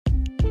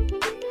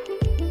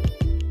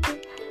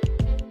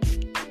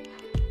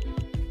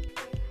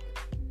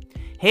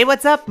Hey,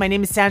 what's up? My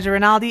name is Sandra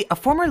Rinaldi, a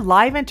former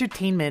live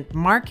entertainment,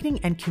 marketing,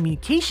 and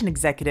communication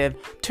executive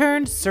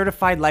turned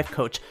certified life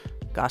coach.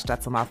 Gosh,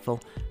 that's a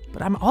mouthful.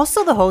 But I'm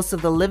also the host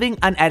of the Living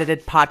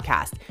Unedited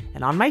podcast.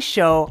 And on my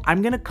show,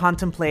 I'm going to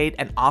contemplate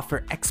and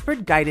offer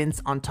expert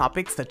guidance on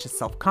topics such as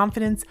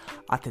self-confidence,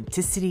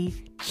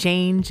 authenticity,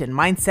 change, and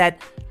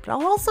mindset. But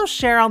I'll also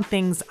share on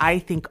things I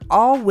think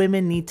all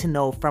women need to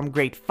know, from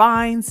great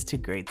finds to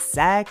great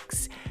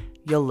sex.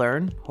 You'll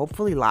learn,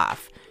 hopefully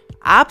laugh.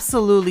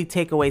 Absolutely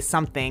take away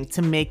something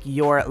to make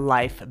your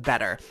life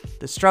better.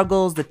 The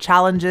struggles, the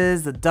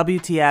challenges, the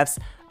WTFs.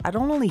 I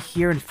don't only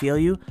hear and feel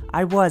you,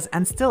 I was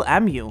and still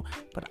am you,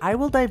 but I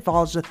will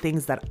divulge the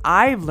things that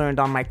I've learned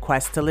on my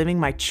quest to living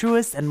my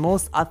truest and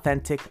most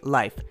authentic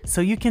life.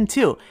 So you can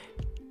too.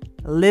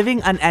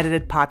 Living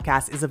Unedited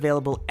podcast is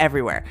available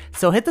everywhere.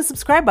 So hit the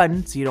subscribe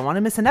button so you don't want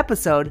to miss an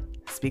episode.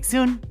 Speak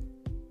soon.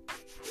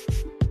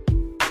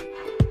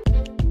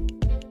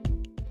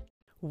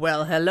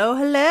 Well,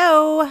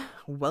 hello.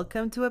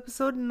 Welcome to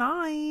episode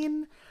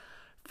 9.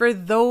 For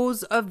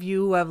those of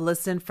you who have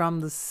listened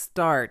from the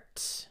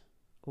start,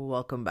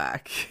 welcome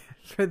back.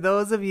 For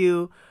those of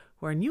you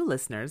who are new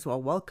listeners,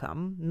 well,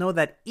 welcome. Know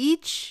that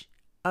each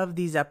of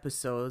these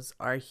episodes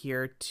are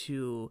here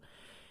to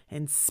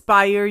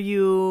inspire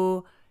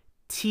you,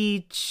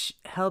 teach,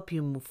 help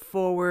you move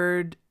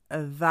forward.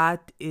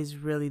 That is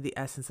really the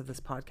essence of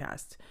this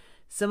podcast.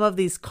 Some of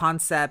these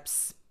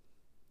concepts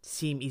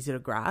seem easy to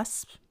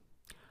grasp.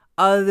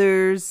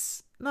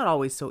 Others, not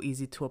always so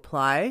easy to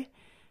apply,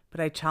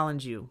 but I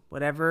challenge you,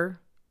 whatever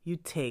you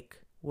take,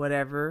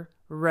 whatever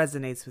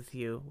resonates with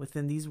you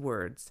within these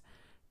words,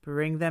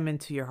 bring them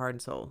into your heart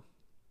and soul.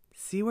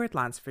 See where it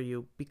lands for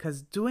you,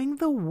 because doing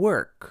the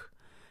work,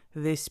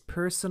 this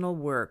personal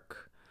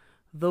work,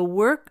 the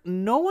work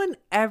no one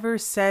ever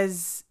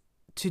says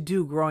to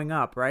do growing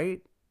up,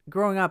 right?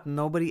 Growing up,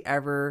 nobody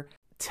ever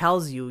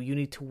tells you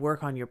need to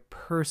work on your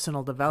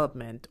personal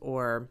development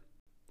or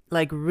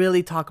like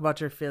really talk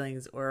about your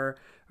feelings or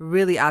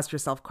really ask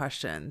yourself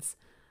questions.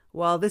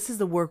 Well, this is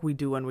the work we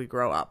do when we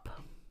grow up.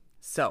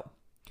 So,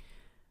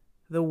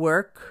 the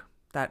work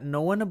that no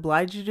one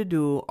obliged you to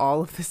do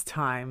all of this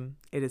time,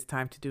 it is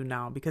time to do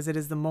now because it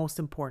is the most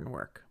important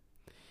work.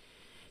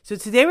 So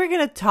today we're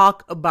going to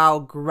talk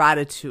about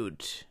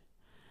gratitude.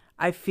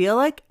 I feel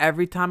like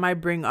every time I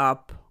bring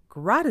up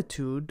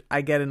gratitude,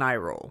 I get an eye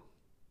roll.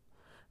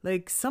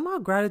 Like somehow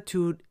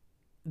gratitude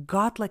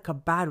got like a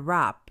bad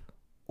rap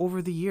over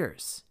the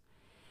years.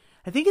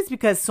 I think it's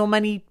because so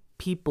many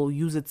people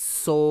use it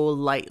so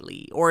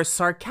lightly or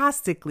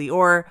sarcastically,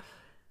 or,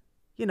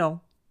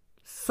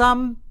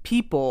 some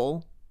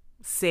people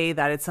say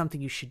that it's something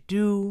you should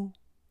do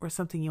or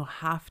something you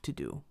have to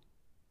do.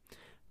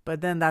 But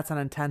then that's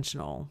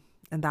unintentional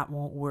and that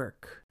won't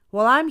work.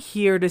 Well, I'm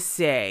here to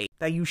say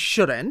that you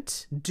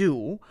shouldn't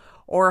do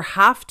or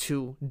have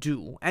to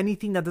do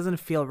anything that doesn't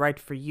feel right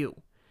for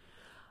you.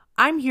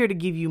 I'm here to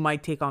give you my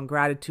take on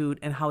gratitude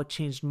and how it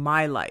changed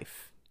my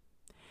life.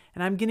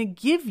 And I'm going to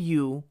give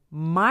you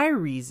my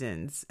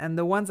reasons, and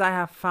the ones I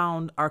have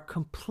found are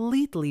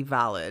completely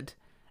valid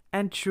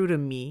and true to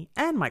me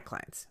and my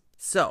clients.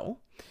 So,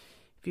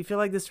 if you feel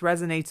like this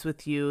resonates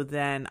with you,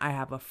 then I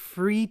have a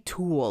free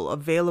tool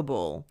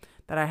available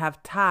that I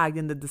have tagged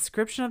in the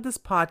description of this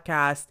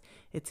podcast.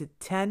 It's a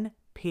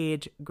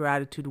 10-page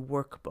gratitude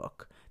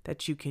workbook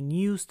that you can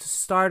use to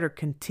start or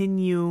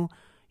continue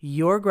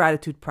your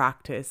gratitude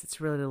practice. It's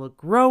really to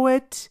grow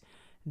it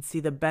and see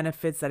the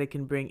benefits that it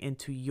can bring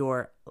into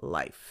your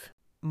life.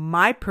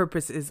 My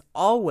purpose is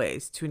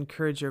always to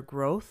encourage your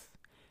growth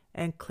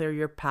and clear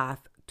your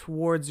path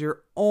towards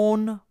your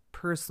own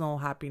personal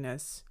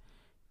happiness.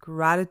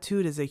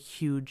 Gratitude is a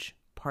huge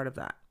part of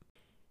that.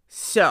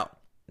 So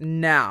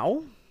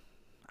now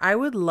I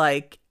would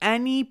like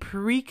any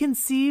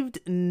preconceived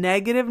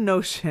negative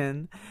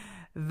notion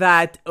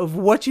that of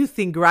what you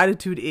think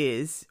gratitude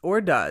is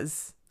or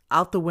does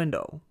out the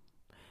window,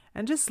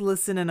 and just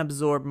listen and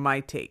absorb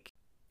my take.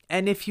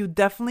 And if you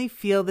definitely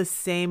feel the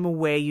same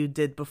way you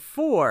did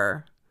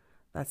before,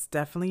 that's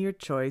definitely your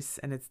choice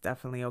and it's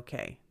definitely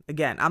okay.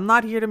 Again, I'm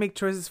not here to make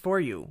choices for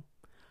you.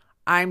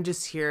 I'm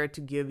just here to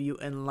give you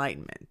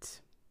enlightenment.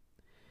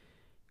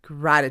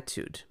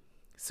 Gratitude.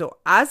 So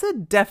as a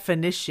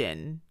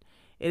definition,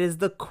 it is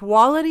the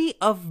quality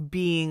of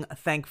being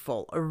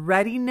thankful, a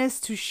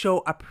readiness to show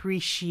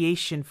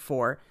appreciation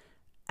for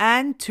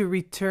and to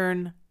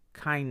return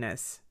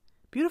kindness.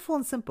 Beautiful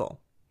and simple.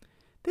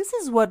 This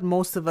is what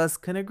most of us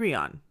can agree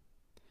on.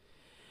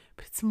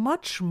 But it's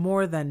much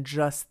more than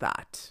just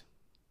that.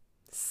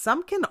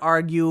 Some can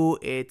argue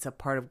it's a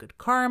part of good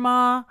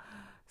karma.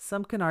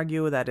 Some can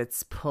argue that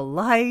it's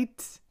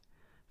polite.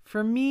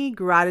 For me,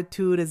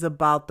 gratitude is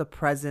about the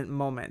present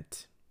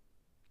moment.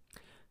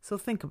 So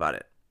think about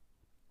it.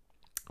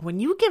 When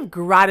you give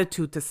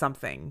gratitude to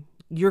something,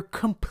 you're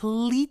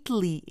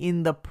completely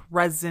in the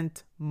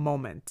present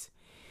moment.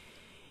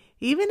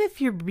 Even if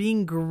you're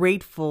being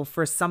grateful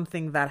for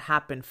something that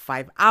happened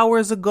 5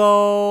 hours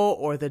ago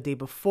or the day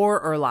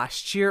before or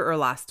last year or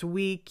last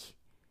week,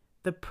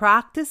 the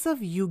practice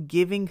of you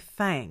giving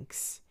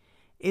thanks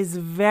is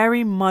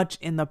very much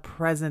in the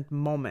present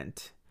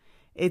moment.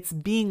 It's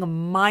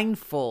being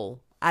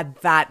mindful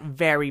at that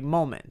very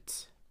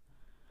moment.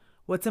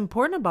 What's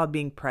important about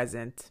being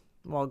present?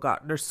 Well,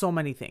 God, there's so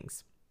many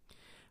things.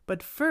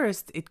 But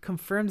first, it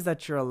confirms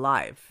that you're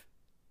alive.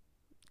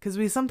 Because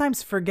we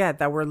sometimes forget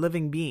that we're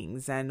living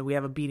beings and we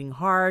have a beating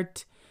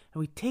heart, and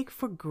we take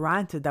for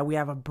granted that we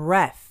have a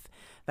breath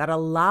that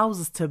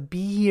allows us to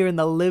be here in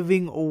the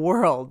living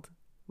world.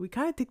 We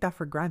kind of take that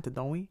for granted,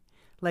 don't we?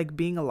 Like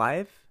being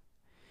alive.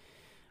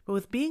 But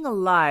with being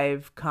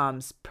alive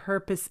comes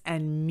purpose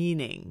and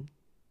meaning.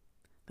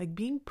 Like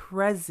being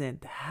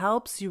present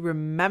helps you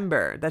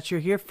remember that you're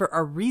here for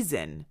a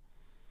reason.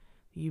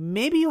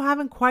 Maybe you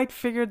haven't quite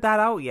figured that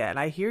out yet.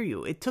 I hear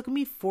you. It took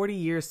me 40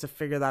 years to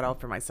figure that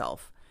out for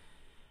myself.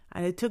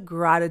 And it took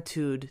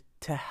gratitude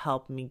to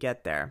help me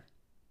get there.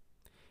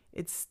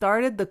 It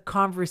started the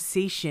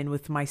conversation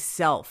with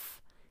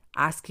myself,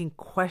 asking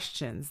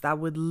questions that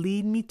would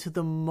lead me to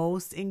the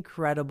most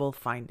incredible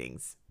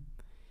findings.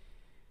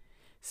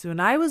 So when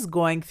I was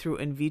going through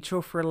in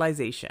vitro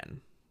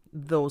fertilization,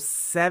 those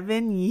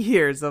 7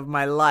 years of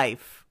my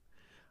life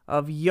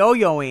of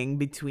yo-yoing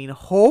between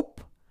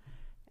hope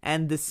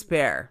and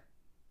despair,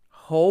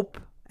 it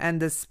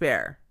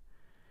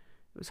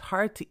was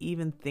hard to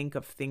even think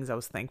of things I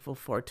was thankful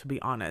for, to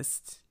be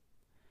honest.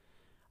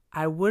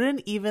 I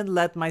wouldn't even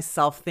let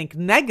myself think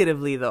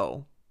negatively,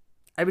 though.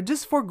 I would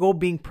just forego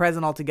being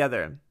present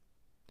altogether.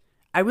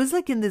 I was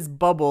like in this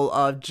bubble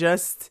of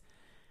just,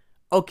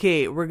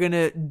 okay, we're going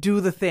to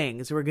do the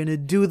things. We're going to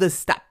do the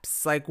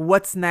steps. Like,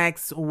 what's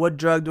next? What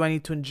drug do I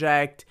need to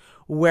inject?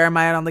 Where am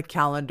I at on the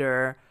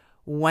calendar?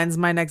 When's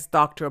my next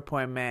doctor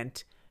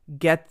appointment?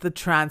 Get the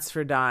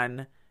transfer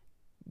done.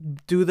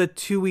 Do the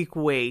 2-week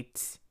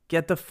wait.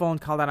 Get the phone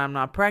call that I'm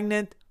not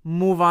pregnant.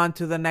 Move on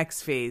to the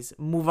next phase.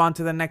 Move on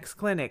to the next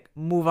clinic.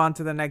 Move on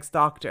to the next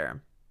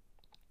doctor.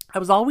 I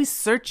was always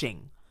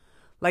searching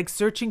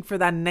for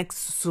that next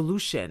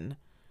solution,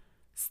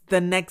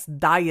 the next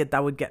diet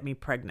that would get me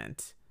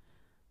pregnant,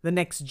 the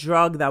next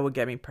drug that would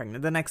get me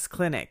pregnant, the next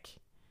clinic.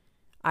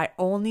 I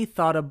only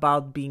thought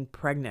about being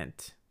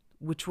pregnant,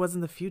 which was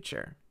in the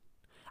future.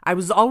 I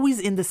was always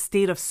in the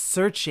state of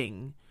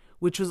searching,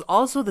 which was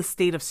also the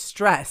state of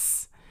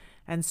stress.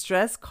 And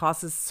stress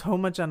causes so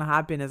much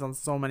unhappiness on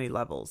so many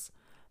levels,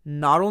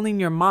 not only in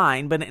your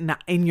mind, but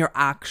in your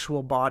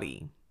actual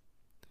body.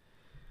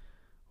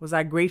 Was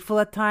I grateful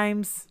at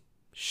times?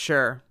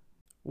 Sure.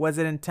 Was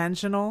it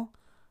intentional?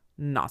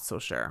 Not so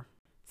sure.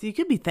 So you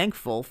could be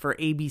thankful for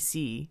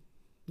ABC.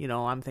 You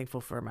know, I'm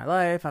thankful for my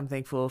life. I'm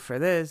thankful for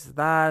this,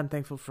 that. I'm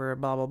thankful for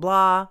blah, blah,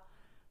 blah.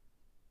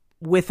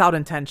 Without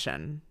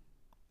intention.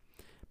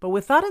 But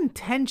without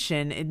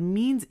intention, it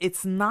means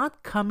it's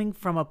not coming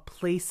from a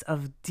place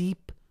of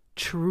deep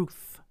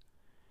truth.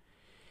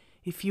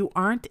 If you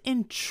aren't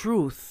in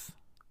truth,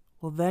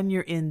 well, then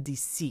you're in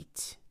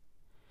deceit.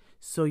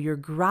 So your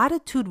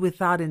gratitude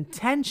without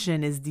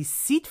intention is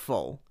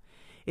deceitful.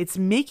 It's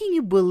making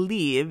you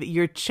believe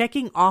you're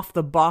checking off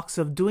the box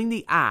of doing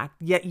the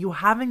act, yet you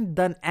haven't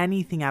done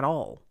anything at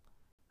all.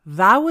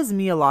 That was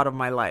me a lot of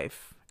my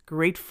life.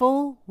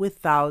 Grateful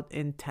without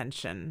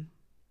intention.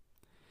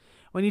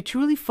 When you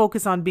truly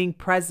focus on being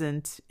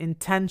present,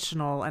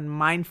 intentional, and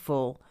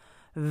mindful,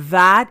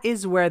 that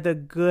is where the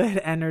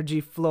good energy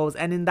flows.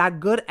 And in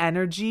that good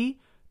energy,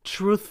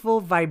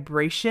 truthful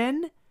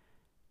vibration,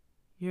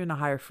 you're in a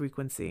higher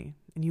frequency.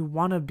 And you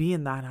want to be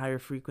in that higher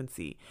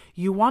frequency.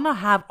 You want to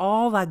have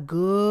all that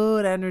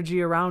good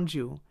energy around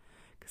you.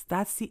 Because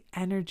that's the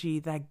energy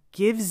that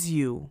gives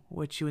you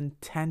what you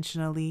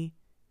intentionally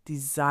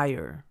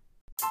desire.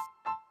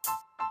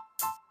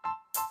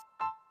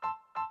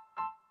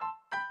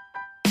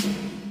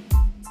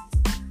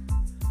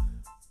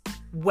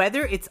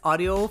 Whether it's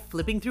audio,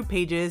 flipping through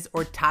pages,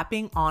 or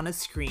tapping on a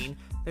screen,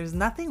 there's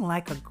nothing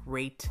like a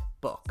great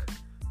book.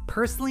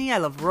 Personally, I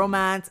love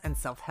romance and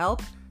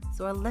self-help,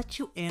 so I'll let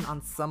you in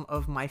on some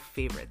of my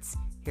favorites.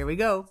 Here we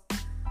go.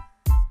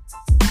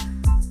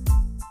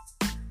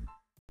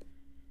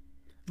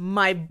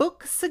 My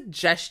book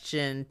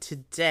suggestion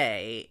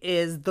today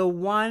is the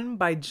one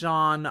by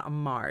John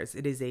Marrs.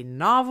 It is a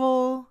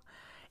novel.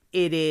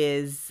 It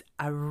is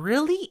a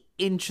really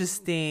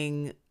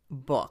interesting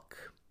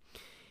book.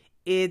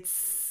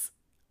 It's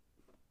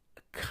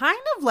kind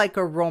of like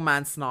a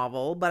romance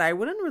novel, but I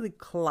wouldn't really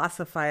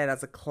classify it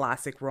as a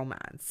classic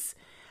romance.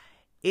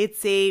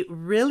 It's a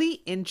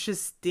really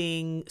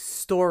interesting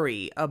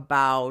story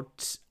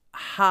about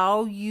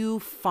how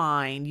you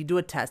do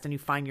a test and you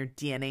find your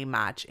DNA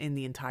match in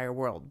the entire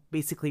world,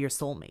 basically your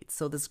soulmate.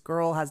 So this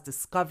girl has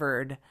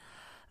discovered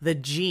the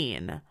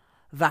gene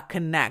that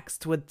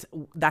connects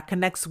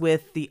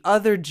with the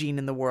other gene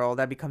in the world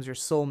that becomes your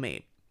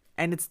soulmate.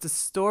 And it's the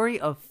story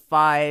of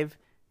 5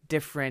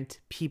 different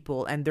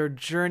people and their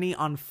journey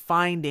on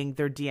finding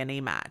their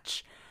DNA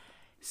match.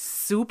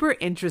 Super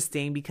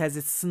interesting because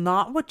it's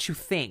not what you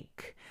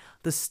think.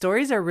 The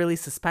stories are really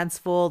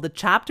suspenseful. The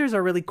chapters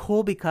are really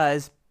cool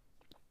because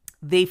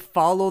they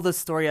follow the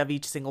story of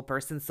each single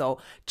person. So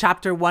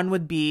chapter 1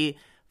 would be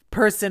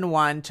person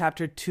 1,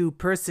 chapter 2,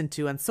 person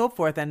 2, and so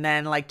forth. And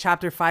then like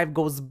chapter 5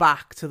 goes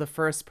back to the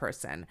first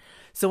person.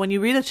 So when you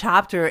read a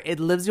chapter, it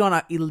leaves you on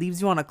a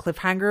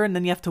cliffhanger, and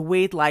then you have to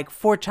wait like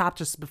 4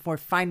 chapters before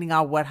finding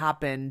out what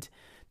happened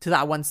to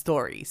that one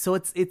story. So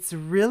it's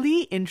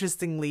really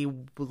interestingly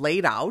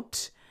laid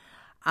out.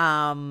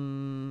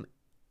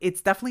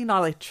 It's definitely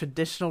not a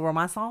traditional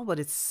romance novel, but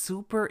it's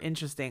super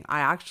interesting. I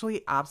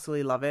actually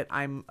absolutely love it.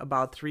 I'm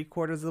about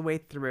 3/4 of the way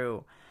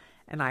through,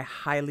 and I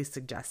highly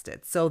suggest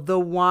it. So The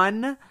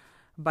One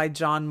by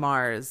John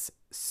Mars,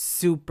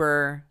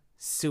 super,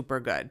 super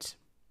good.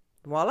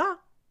 Voila.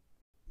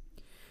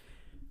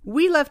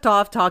 We left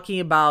off talking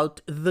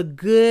about the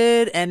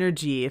good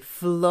energy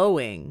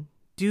flowing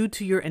due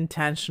to your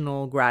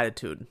intentional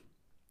gratitude.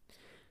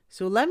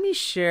 So let me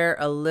share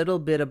a little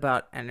bit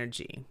about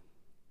energy.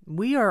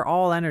 We are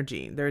all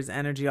energy. There's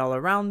energy all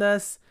around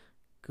us.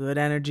 Good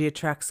energy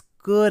attracts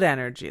good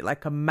energy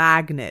like a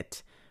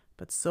magnet.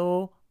 But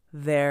so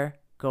there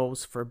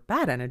goes for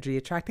bad energy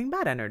attracting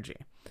bad energy.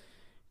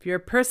 If you're a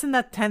person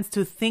that tends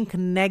to think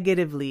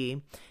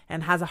negatively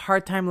and has a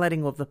hard time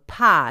letting go of the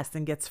past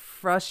and gets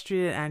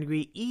frustrated and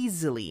angry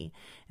easily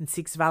and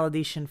seeks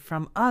validation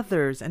from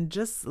others and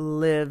just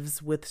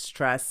lives with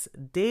stress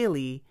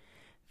daily,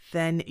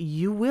 then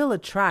you will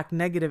attract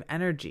negative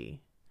energy,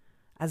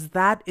 as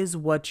that is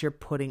what you're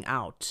putting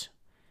out.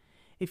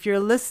 If you're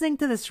listening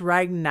to this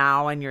right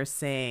now and you're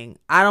saying,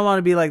 I don't want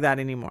to be like that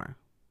anymore,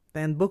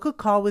 then book a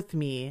call with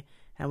me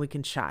and we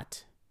can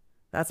chat.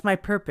 That's my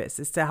purpose,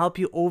 is to help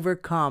you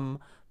overcome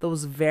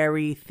those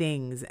very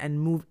things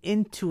and move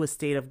into a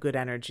state of good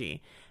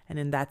energy. And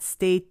in that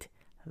state,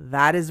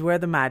 that is where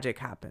the magic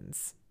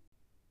happens.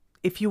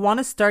 If you want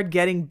to start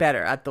getting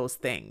better at those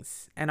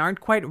things and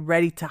aren't quite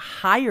ready to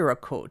hire a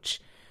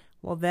coach,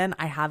 well, then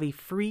I have a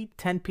free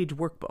 10-page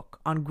workbook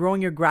on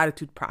growing your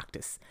gratitude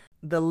practice.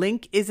 The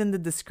link is in the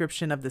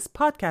description of this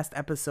podcast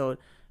episode,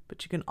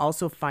 but you can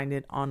also find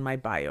it on my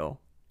bio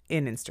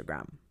in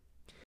Instagram.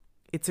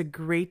 It's a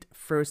great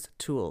first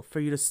tool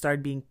for you to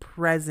start being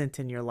present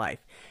in your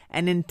life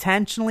and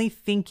intentionally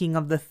thinking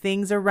of the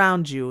things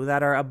around you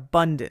that are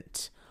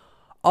abundant,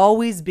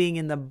 always being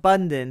in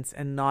abundance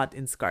and not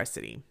in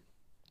scarcity.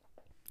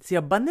 See,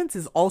 abundance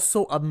is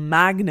also a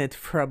magnet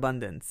for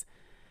abundance,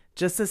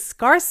 just as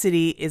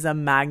scarcity is a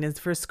magnet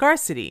for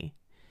scarcity.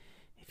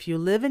 If you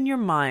live in your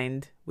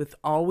mind with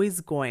always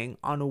going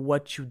on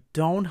what you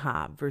don't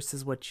have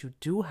versus what you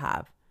do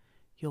have,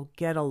 you'll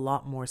get a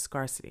lot more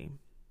scarcity.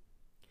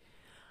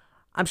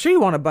 I'm sure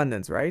you want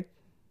abundance, right?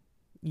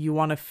 You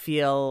want to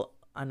feel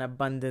an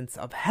abundance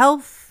of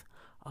health,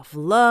 of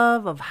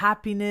love, of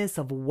happiness,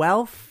 of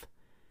wealth.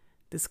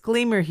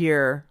 Disclaimer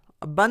here,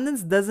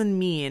 abundance doesn't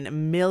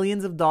mean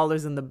millions of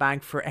dollars in the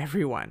bank for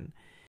everyone.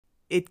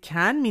 It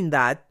can mean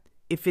that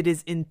if it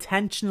is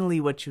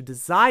intentionally what you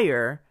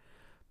desire,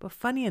 but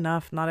funny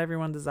enough, not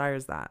everyone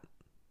desires that.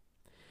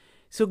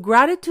 So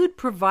gratitude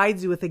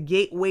provides you with a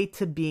gateway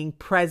to being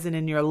present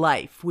in your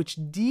life, which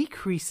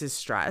decreases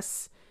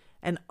stress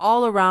and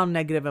all around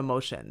negative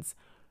emotions,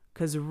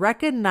 because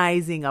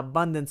recognizing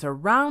abundance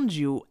around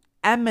you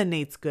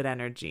emanates good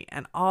energy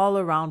and all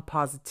around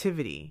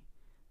positivity.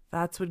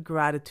 That's what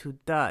gratitude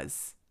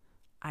does.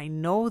 I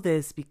know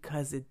this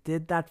because it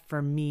did that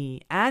for me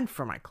and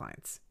for my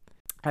clients.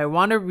 I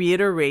want to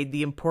reiterate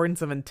the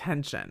importance of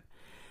intention.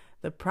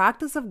 The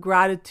practice of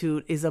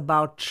gratitude is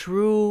about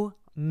true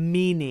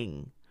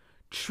meaning,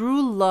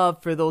 true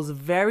love for those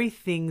very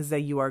things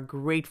that you are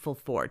grateful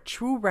for,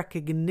 true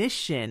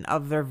recognition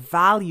of their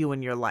value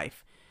in your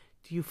life.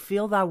 Do you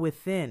feel that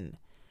within?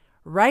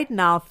 Right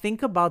now,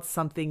 think about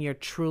something you're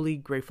truly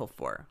grateful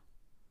for,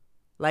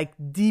 like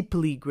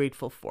deeply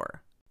grateful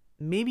for.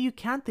 Maybe you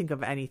can't think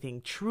of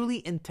anything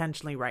truly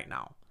intentionally right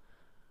now.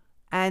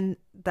 And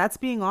that's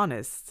being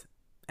honest.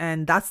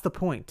 And that's the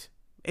point.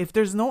 If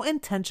there's no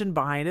intention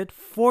behind it,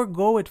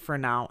 forego it for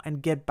now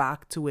and get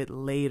back to it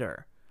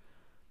later.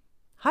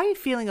 How are you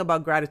feeling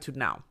about gratitude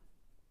now?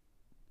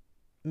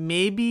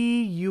 Maybe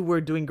you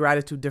were doing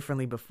gratitude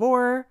differently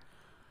before.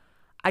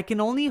 I can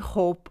only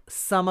hope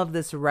some of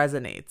this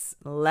resonates.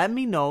 Let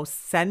me know.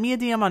 Send me a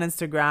DM on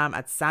Instagram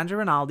at Sandra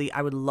Rinaldi.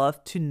 I would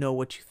love to know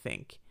what you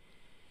think.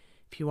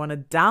 If you want to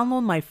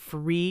download my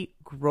free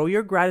Grow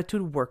Your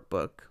Gratitude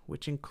workbook,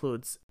 which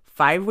includes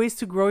 5 ways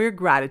to grow your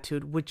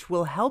gratitude, which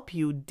will help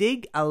you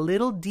dig a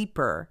little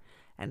deeper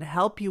and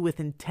help you with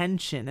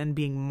intention and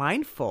being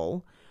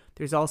mindful.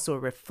 There's also a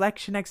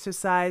reflection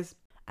exercise,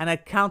 an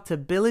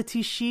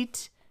accountability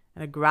sheet,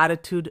 and a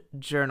gratitude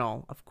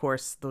journal. Of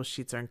course, those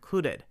sheets are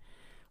included.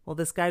 Well,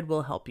 this guide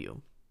will help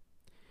you.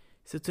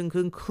 So to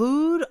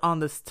conclude on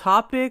this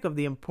topic of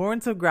the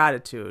importance of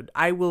gratitude,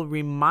 I will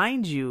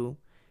remind you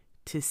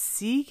to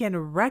seek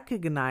and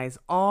recognize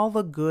all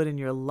the good in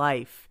your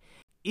life,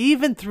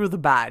 even through the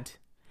bad,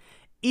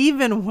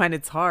 even when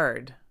it's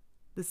hard.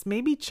 This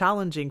may be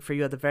challenging for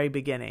you at the very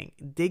beginning,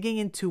 digging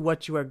into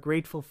what you are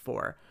grateful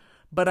for,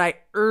 but I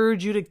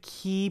urge you to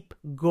keep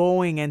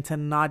going and to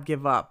not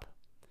give up.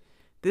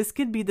 This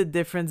could be the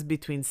difference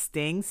between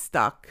staying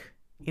stuck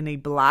in a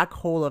black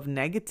hole of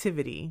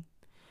negativity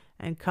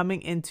and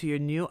coming into your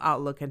new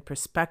outlook and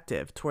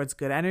perspective towards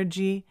good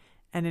energy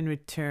and in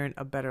return,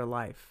 a better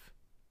life.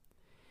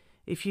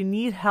 If you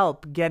need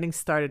help getting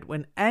started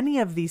with any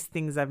of these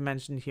things I've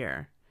mentioned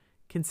here,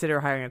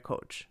 consider hiring a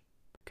coach.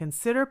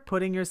 Consider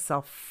putting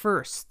yourself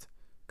first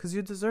because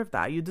you deserve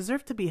that. You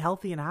deserve to be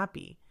healthy and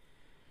happy.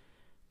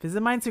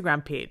 Visit my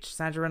Instagram page,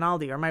 Sandra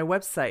Rinaldi, or my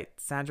website,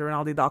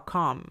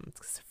 sandrarinaldi.com.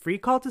 It's a free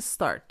call to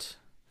start.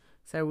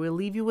 So I will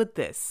leave you with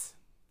this.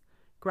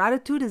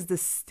 Gratitude is the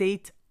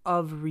state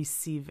of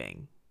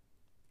receiving.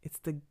 It's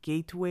the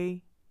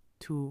gateway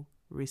to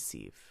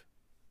receive.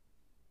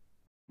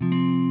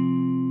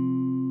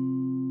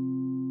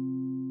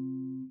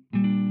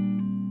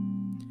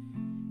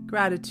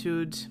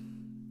 Gratitude.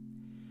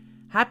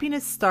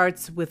 Happiness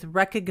starts with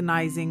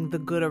recognizing the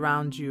good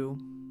around you.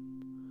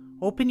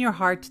 Open your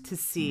heart to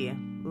see,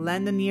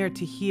 lend an ear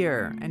to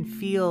hear, and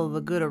feel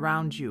the good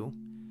around you.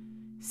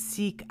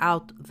 Seek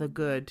out the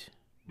good.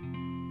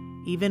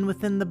 Even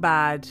within the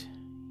bad,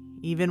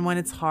 even when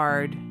it's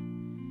hard,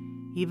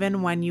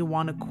 even when you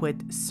want to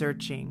quit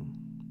searching.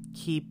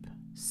 Keep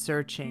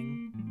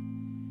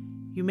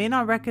searching. You may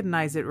not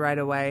recognize it right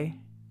away.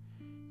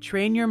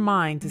 Train your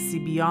mind to see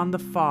beyond the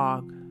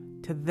fog,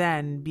 to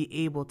then be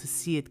able to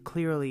see it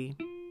clearly.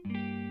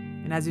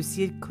 And as you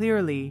see it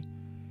clearly,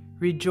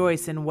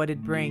 rejoice in what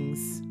it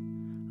brings.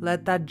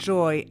 Let that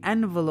joy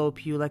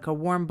envelope you like a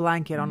warm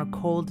blanket on a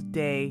cold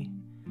day.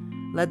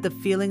 Let the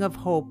feeling of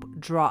hope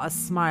draw a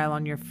smile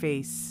on your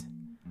face.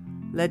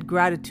 Let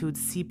gratitude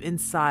seep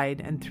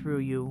inside and through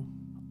you,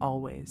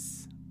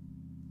 always.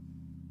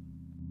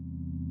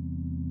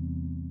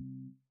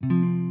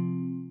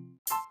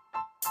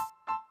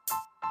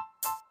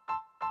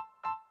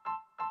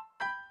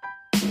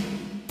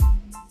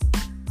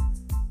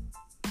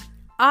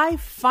 I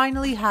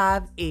finally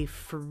have a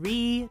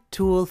free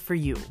tool for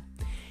you.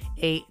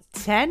 A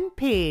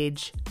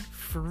 10-page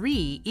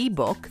free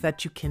ebook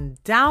that you can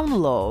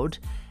download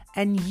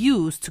and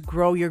use to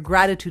grow your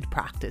gratitude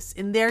practice.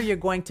 In there, you're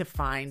going to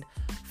find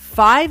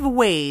 5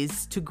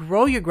 ways to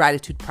grow your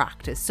gratitude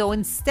practice. So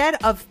instead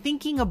of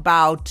thinking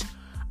about,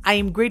 I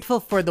am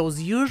grateful for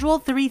those usual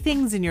 3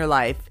 things in your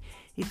life,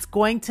 it's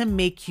going to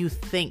make you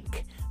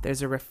think.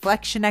 There's a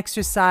reflection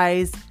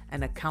exercise,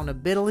 an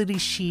accountability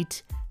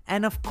sheet,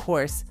 and of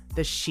course,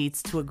 the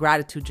sheets to a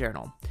gratitude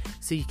journal.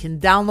 So you can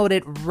download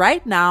it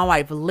right now.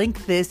 I've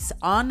linked this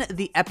on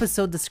the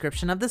episode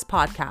description of this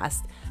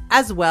podcast,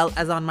 as well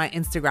as on my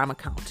Instagram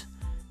account.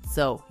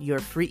 So your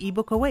free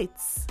ebook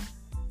awaits.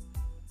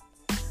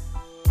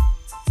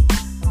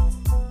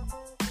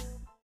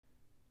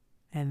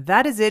 And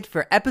that is it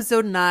for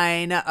episode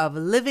 9 of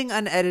Living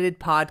Unedited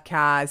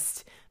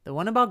Podcast, the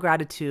one about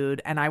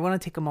gratitude. And I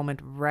want to take a moment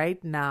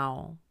right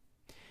now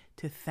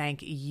to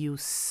thank you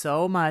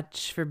so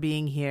much for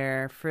being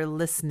here, for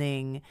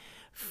listening,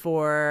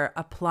 for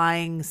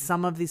applying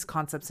some of these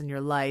concepts in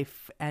your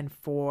life, and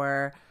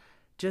for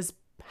just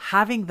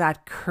having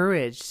that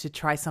courage to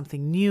try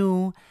something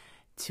new,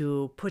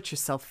 to put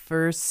yourself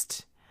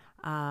first.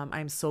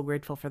 I'm so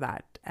grateful for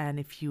that. And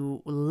if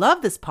you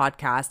love this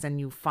podcast and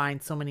you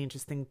find so many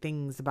interesting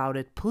things about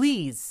it,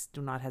 please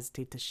do not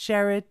hesitate to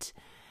share it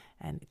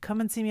and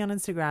come and see me on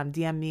Instagram.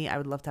 DM me. I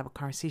would love to have a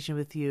conversation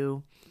with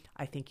you.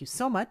 I thank you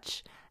so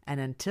much,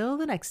 and until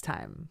the next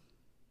time.